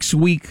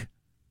 6-week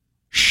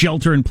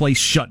shelter-in-place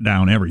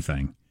shutdown,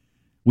 everything,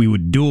 we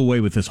would do away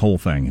with this whole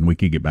thing and we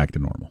could get back to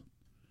normal.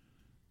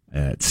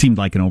 It seemed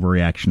like an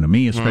overreaction to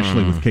me,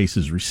 especially with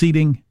cases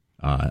receding.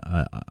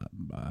 I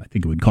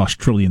think it would cost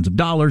trillions of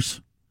dollars.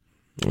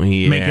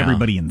 Yeah. Make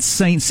everybody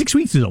insane. 6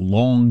 weeks is a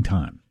long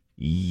time.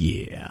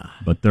 Yeah.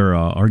 But they're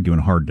arguing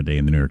hard today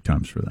in the New York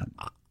Times for that.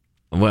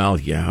 Well,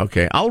 yeah,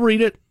 okay. I'll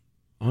read it.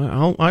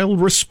 I'll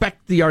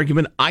respect the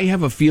argument. I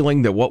have a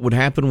feeling that what would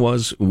happen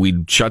was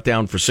we'd shut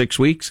down for 6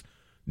 weeks,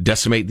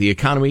 decimate the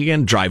economy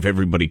again, drive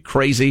everybody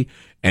crazy,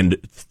 and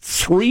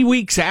 3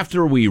 weeks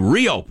after we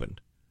reopened,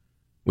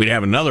 we'd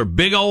have another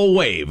big old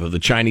wave of the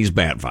Chinese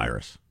bat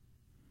virus.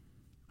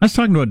 I was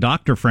talking to a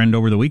doctor friend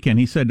over the weekend.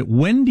 He said,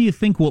 when do you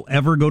think we'll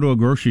ever go to a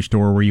grocery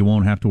store where you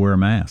won't have to wear a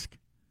mask?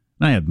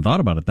 And I hadn't thought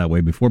about it that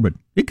way before, but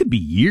it could be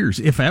years,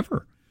 if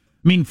ever.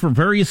 I mean, for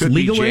various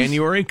legal ways.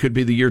 January, could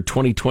be the year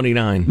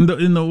 2029.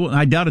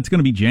 I doubt it's going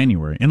to be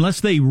January.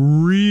 Unless they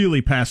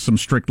really pass some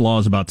strict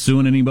laws about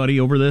suing anybody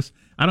over this,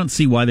 I don't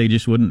see why they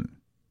just wouldn't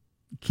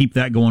keep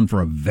that going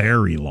for a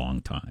very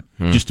long time,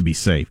 just to be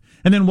safe.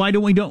 And then why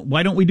don't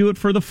we do it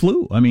for the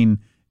flu? I mean,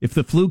 if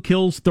the flu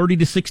kills 30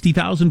 to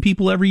 60,000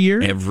 people every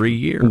year,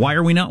 why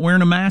are we not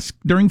wearing a mask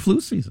during flu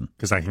season?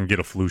 Because I can get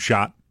a flu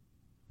shot.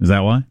 Is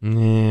that why?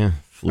 Yeah,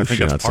 I think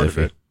that's part of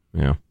it.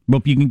 Yeah.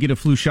 Well, you can get a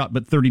flu shot,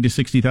 but 30 to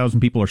 60,000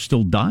 people are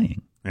still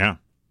dying. Yeah.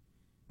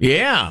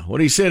 Yeah. What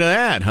do you say to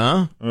that,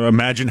 huh?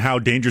 Imagine how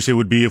dangerous it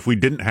would be if we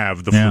didn't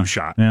have the flu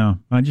shot. Yeah.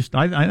 I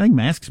think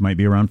masks might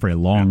be around for a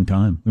long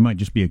time. We might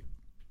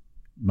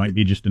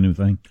be just a new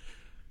thing.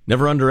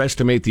 Never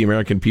underestimate the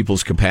American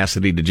people's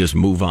capacity to just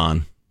move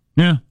on.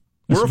 Yeah.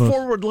 We're a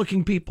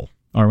forward-looking people.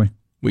 Are we?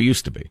 We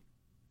used to be.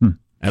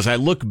 As I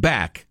look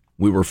back,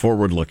 we were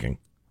forward-looking.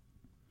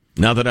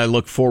 Now that I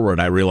look forward,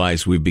 I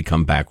realize we've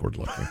become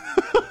backward-looking.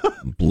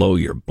 blow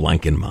your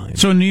blanking mind.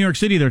 So in New York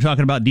City, they're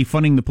talking about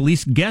defunding the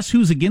police. Guess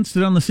who's against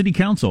it on the city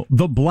council?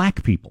 The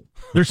black people.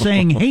 They're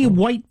saying, hey,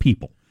 white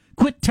people,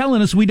 quit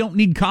telling us we don't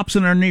need cops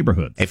in our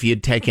neighborhoods. If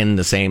you'd taken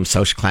the same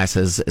social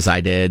classes as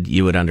I did,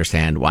 you would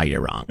understand why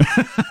you're wrong.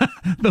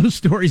 Those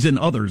stories and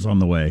others on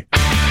the way.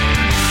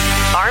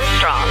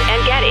 Armstrong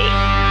and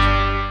Getty.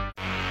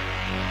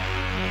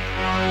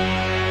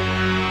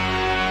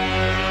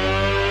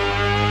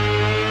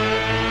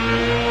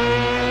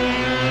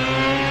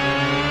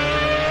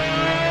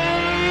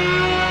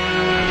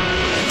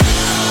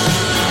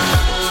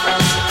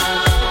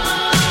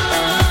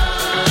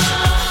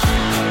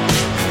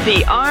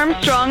 The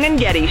Armstrong and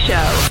Getty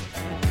Show.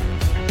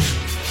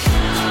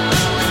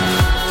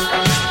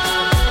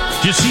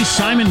 Did you see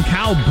Simon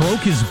Cowell broke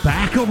his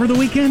back over the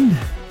weekend?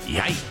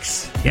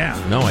 Yikes. Yeah.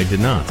 No, I did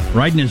not.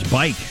 Riding his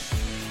bike.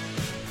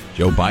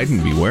 Joe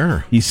Biden,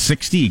 beware. He's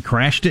 60. He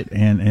crashed it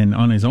and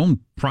on his own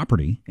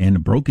property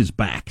and broke his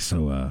back.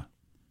 So,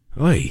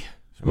 Oy,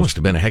 it must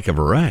have been a heck of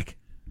a wreck.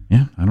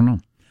 Yeah, I don't know.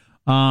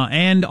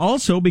 And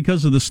also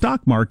because of the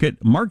stock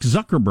market, Mark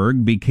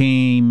Zuckerberg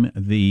became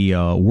the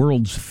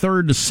world's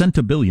third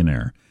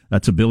centibillionaire.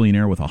 That's a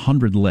billionaire with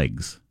 100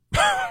 legs.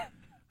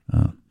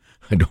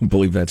 I don't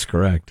believe that's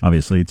correct.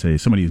 Obviously,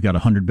 it's somebody who's got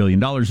 $100 billion.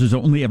 There's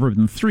only ever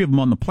been 3 of them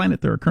on the planet.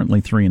 There are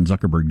currently 3, and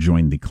Zuckerberg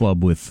joined the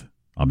club with,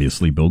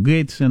 obviously, Bill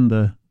Gates and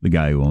the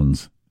guy who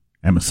owns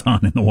Amazon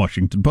and the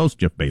Washington Post,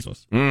 Jeff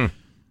Bezos.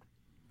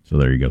 So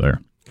there you go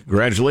there.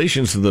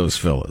 Congratulations to those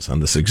fellas on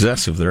the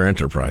success of their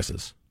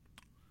enterprises.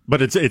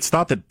 But it's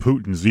thought that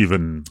Putin's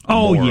even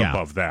more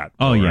above that.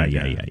 Oh, yeah.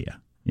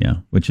 Yeah,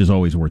 which is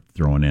always worth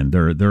throwing in.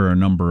 There are a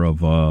number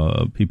of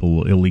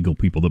illegal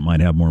people that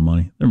might have more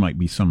money. There might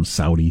be some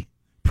Saudi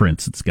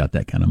prince that's got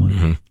that kind of money.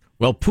 Mm-hmm.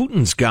 Well,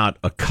 Putin's got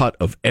a cut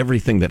of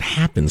everything that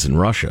happens in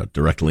Russia,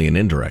 directly and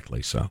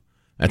indirectly, so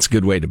that's a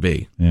good way to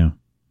be. Yeah.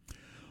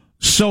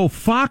 So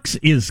Fox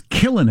is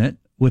killing it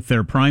with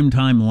their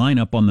primetime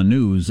lineup on the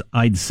news.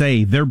 I'd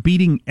say they're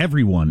beating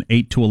everyone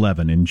 8 to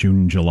 11 in June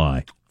and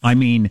July. I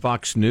mean,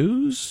 Fox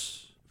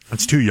News?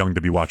 That's too young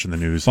to be watching the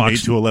news.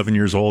 Fox, 8 to 11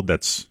 years old,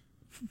 that's...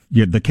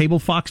 Yeah, the cable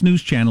Fox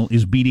News channel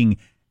is beating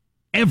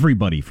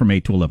everybody from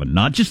 8 to 11.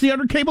 Not just the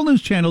other cable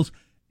news channels,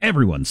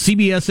 everyone.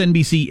 CBS,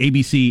 NBC,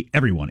 ABC,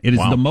 everyone. It is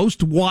the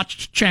most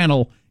watched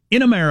channel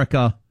in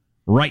America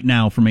right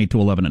now from 8 to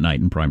 11 at night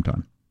in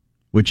primetime,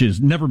 which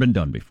has never been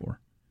done before.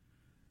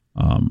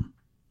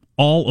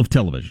 All of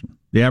television.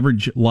 The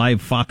average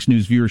live Fox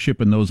News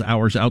viewership in those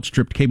hours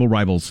outstripped cable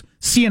rivals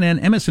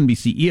CNN,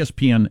 MSNBC,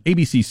 ESPN,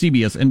 ABC,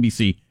 CBS,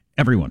 NBC,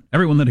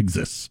 everyone that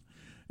exists.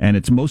 And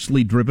it's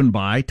mostly driven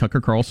by Tucker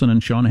Carlson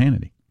and Sean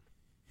Hannity.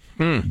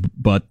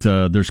 But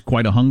there's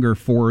quite a hunger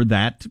for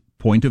that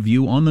point of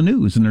view on the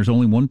news, and there's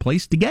only one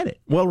place to get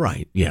it. Well,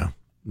 right, yeah.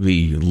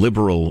 The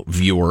liberal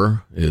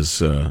viewer is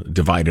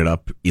divided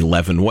up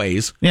 11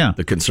 ways. Yeah.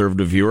 The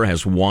conservative viewer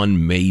has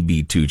 1,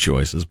 maybe 2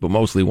 choices, but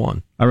mostly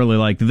 1. I really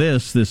like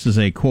this. This is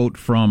a quote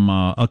from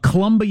a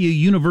Columbia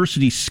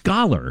University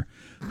scholar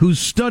who's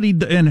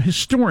studied, and a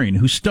historian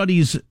who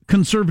studies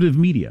conservative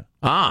media.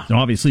 So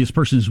obviously this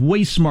person is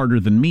way smarter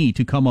than me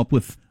to come up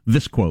with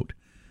this quote.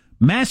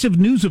 Massive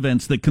news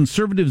events that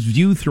conservatives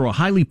view through a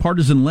highly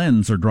partisan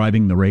lens are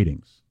driving the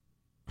ratings.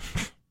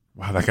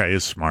 Wow, that guy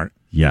is smart.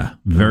 Yeah,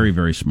 very,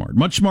 very smart.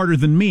 Much smarter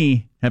than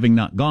me, having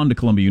not gone to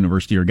Columbia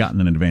University or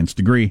gotten an advanced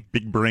degree.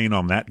 Big brain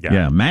on that guy.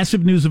 Yeah,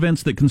 massive news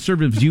events that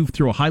conservatives view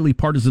through a highly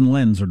partisan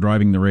lens are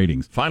driving the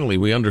ratings. Finally,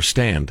 we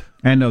understand.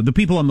 And the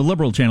people on the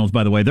liberal channels,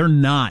 by the way, they're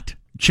not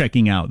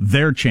checking out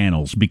their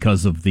channels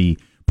because of the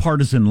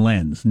partisan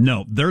lens.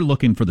 No, they're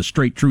looking for the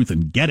straight truth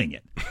and getting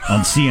it on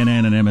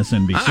CNN and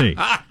MSNBC.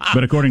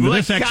 But according to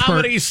this expert,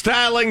 comedy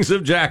stylings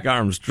of Jack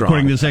Armstrong.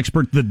 According to this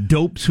expert, the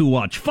dopes who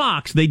watch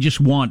Fox, they just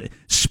want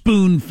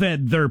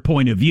spoon-fed their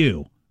point of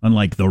view,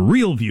 unlike the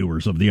real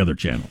viewers of the other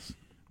channels.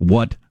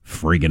 What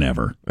friggin'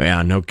 ever.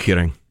 Yeah, no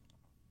kidding.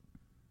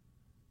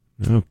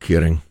 No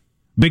kidding.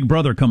 Big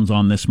Brother comes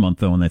on this month,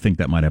 though, and I think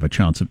that might have a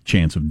chance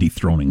of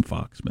dethroning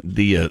Fox. But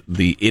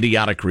the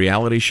idiotic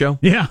reality show?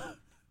 Yeah.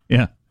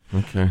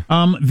 Okay.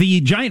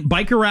 The giant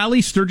biker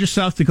rally, Sturgis,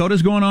 South Dakota,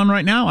 is going on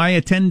right now. I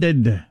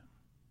attended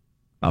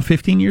about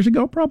 15 years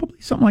ago, probably,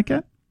 something like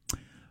that.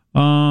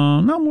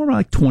 No, more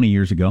like 20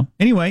 years ago.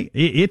 Anyway,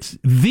 it's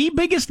the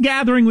biggest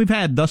gathering we've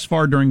had thus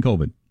far during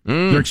COVID.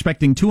 They're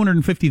expecting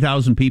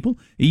 250,000 people.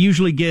 It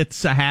usually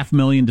gets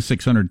 500,000 to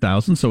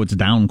 600,000, so it's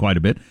down quite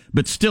a bit.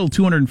 But still,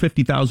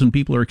 250,000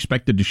 people are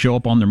expected to show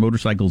up on their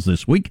motorcycles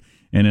this week,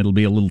 and it'll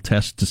be a little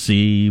test to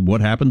see what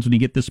happens when you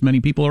get this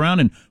many people around.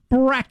 And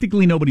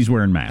practically nobody's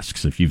wearing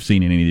masks, if you've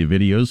seen any of the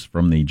videos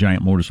from the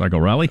giant motorcycle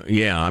rally.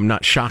 Yeah, I'm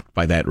not shocked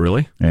by that,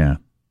 really. Yeah,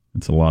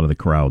 it's a lot of the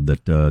crowd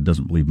that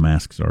doesn't believe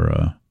masks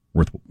are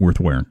worth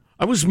wearing.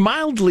 I was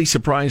mildly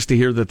surprised to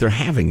hear that they're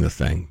having the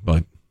thing,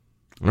 but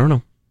I don't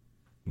know.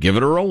 Give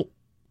it a roll.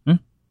 You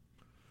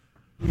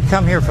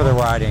come here for the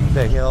riding,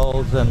 the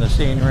hills and the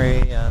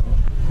scenery, and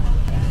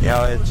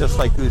It's just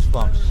like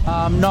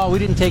goosebumps. No, we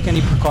didn't take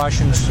any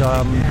precautions,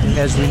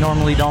 as we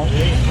normally don't.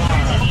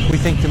 We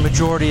think the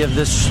majority of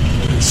this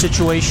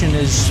situation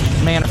is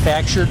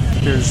manufactured.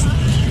 There's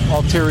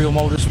ulterior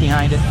motives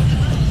behind it,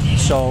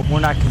 so we're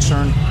not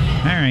concerned.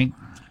 All right.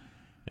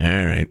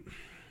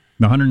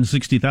 The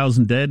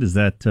 160,000 dead, is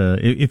that,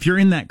 if you're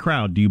in that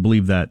crowd, do you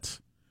believe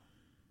that's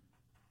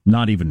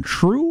not even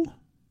true?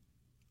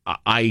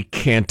 I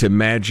can't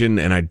imagine,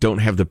 and I don't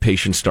have the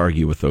patience to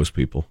argue with those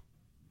people.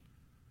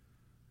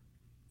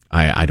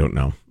 I don't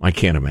know. I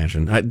can't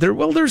imagine.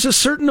 There's a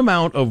certain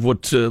amount of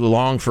what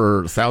long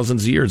for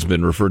thousands of years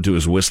been referred to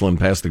as whistling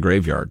past the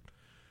graveyard.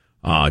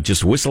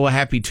 Just whistle a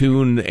happy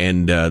tune,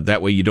 and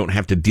that way you don't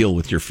have to deal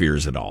with your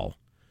fears at all.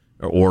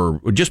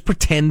 Or just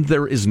pretend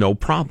there is no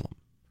problem.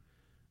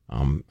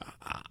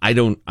 I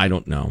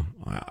don't know.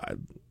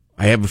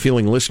 I have a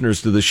feeling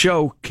listeners to the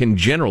show can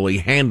generally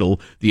handle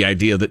the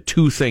idea that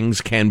two things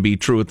can be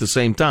true at the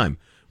same time.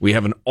 We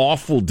have an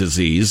awful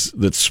disease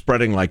that's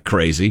spreading like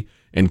crazy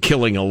and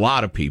killing a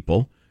lot of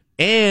people,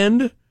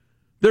 and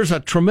there's a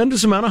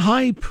tremendous amount of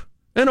hype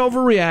and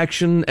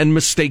overreaction and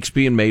mistakes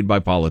being made by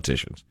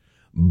politicians.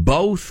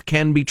 Both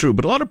can be true,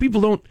 but a lot of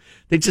people don't.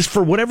 They just,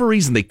 for whatever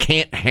reason, they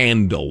can't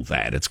handle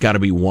that. It's got to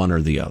be one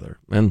or the other.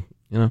 And,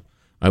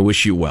 I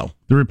wish you well.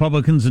 The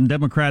Republicans and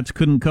Democrats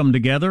couldn't come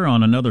together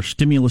on another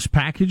stimulus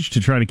package to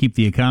try to keep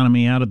the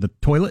economy out of the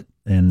toilet,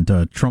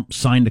 and Trump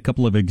signed a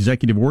couple of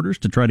executive orders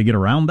to try to get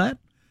around that.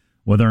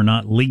 Whether or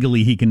not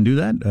legally he can do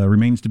that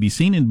remains to be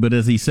seen, but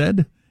as he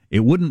said, it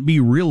wouldn't be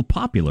real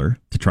popular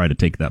to try to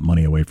take that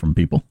money away from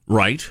people.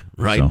 Right.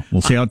 So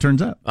we'll see how it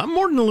turns out. I'm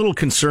more than a little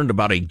concerned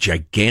about a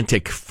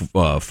gigantic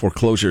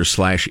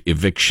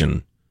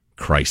foreclosure/eviction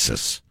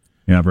crisis.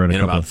 Yeah, I've read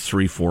in about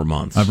 3-4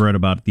 months. I've read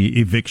about the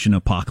eviction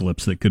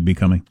apocalypse that could be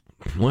coming.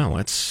 Well,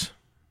 that's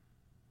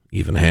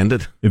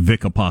even-handed.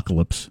 Evic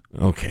apocalypse.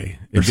 Okay.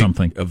 Or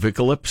something.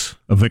 Evicalypse?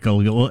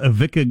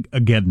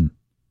 Evic-ageddon.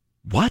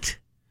 What?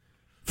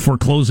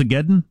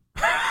 Foreclose-ageddon?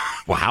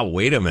 Wow,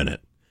 wait a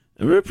minute.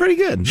 Pretty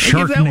good.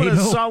 Sharknado? I give that one a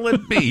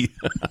solid B.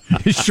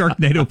 Does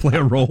Sharknado play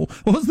a role?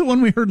 What was the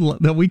one we heard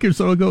a week or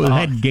so ago? It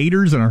had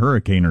gators and a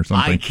hurricane or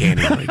something. I can't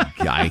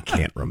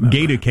remember.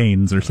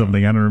 Gatorcanes or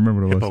something. I don't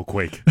remember what it was.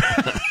 Hippo-quake.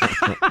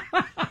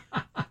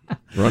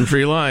 Run for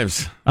your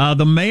lives.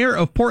 The mayor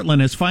of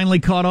Portland has finally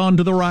caught on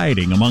to the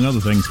rioting, among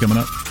other things coming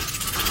up.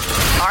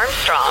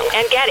 Armstrong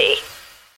and Getty.